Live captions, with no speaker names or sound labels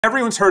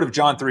Everyone's heard of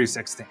John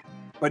 3:16,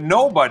 but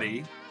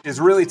nobody is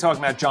really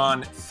talking about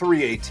John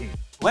 3:18.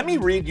 Let me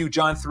read you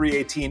John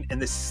 3:18 in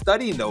the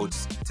study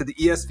notes to the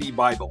ESV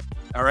Bible.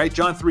 All right,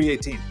 John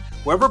 3:18.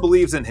 Whoever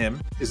believes in him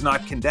is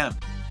not condemned,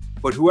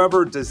 but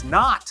whoever does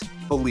not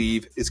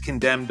believe is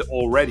condemned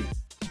already,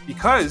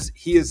 because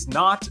he has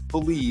not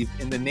believed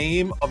in the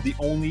name of the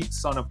only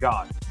Son of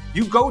God.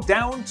 You go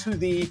down to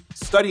the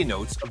study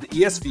notes of the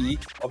ESV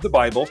of the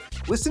Bible,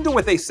 listen to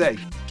what they say.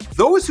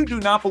 Those who do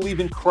not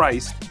believe in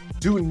Christ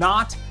do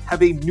not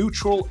have a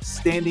neutral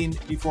standing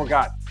before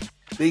God.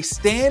 They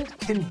stand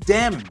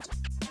condemned,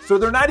 so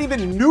they're not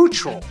even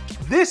neutral.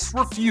 This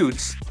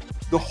refutes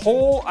the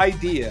whole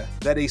idea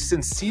that a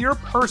sincere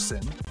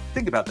person,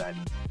 think about that,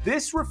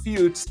 this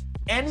refutes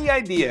any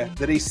idea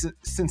that a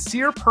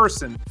sincere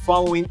person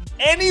following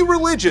any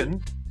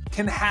religion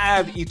can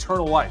have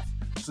eternal life.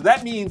 So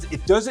that means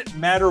it doesn't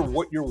matter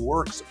what your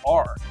works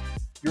are.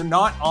 You're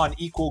not on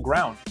equal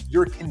ground.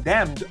 You're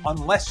condemned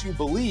unless you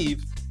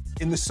believe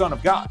in the Son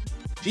of God,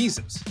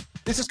 Jesus.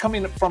 This is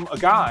coming from a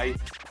guy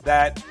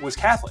that was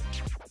Catholic.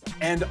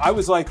 And I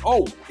was like,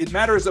 oh, it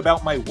matters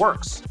about my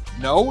works.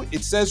 No,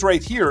 it says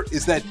right here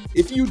is that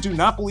if you do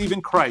not believe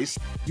in Christ,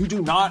 you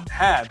do not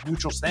have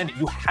neutral standing.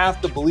 You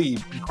have to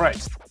believe in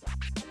Christ.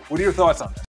 What are your thoughts on this?